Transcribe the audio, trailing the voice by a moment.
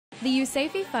The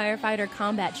USAFE Firefighter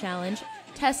Combat Challenge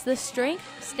tests the strength,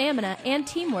 stamina, and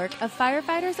teamwork of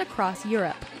firefighters across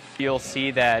Europe. You'll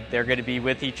see that they're going to be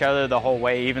with each other the whole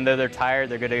way. Even though they're tired,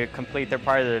 they're going to complete their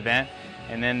part of the event,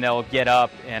 and then they'll get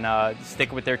up and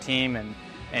stick with their team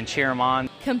and cheer them on.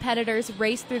 Competitors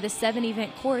race through the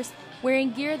 7-event course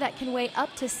wearing gear that can weigh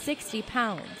up to 60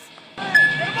 pounds.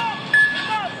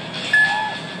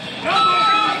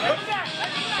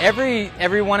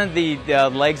 Every one of the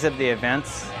legs of the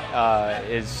events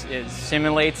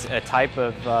simulates a type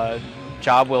of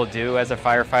job we'll do as a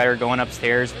firefighter, going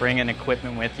upstairs, bringing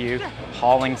equipment with you,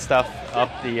 hauling stuff up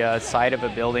the side of a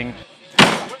building.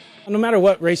 No matter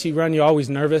what race you run, you're always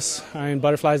nervous and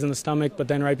butterflies in the stomach, but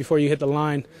then right before you hit the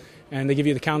line and they give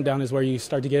you the countdown is where you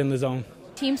start to get in the zone.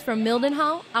 Teams from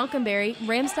Mildenhall, Alkenbury,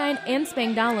 Ramstein, and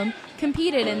Spangdahlem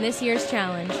competed in this year's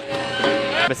challenge.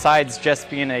 Besides just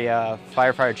being a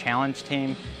firefighter challenge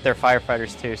team, they're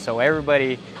firefighters too, so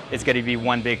everybody is going to be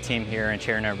one big team here and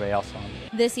cheering everybody else on.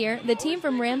 This year, the team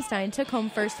from Ramstein took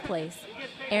home first place.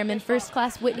 Airman First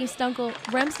Class Whitney Stunkel,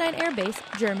 Ramstein Air Base,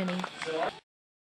 Germany.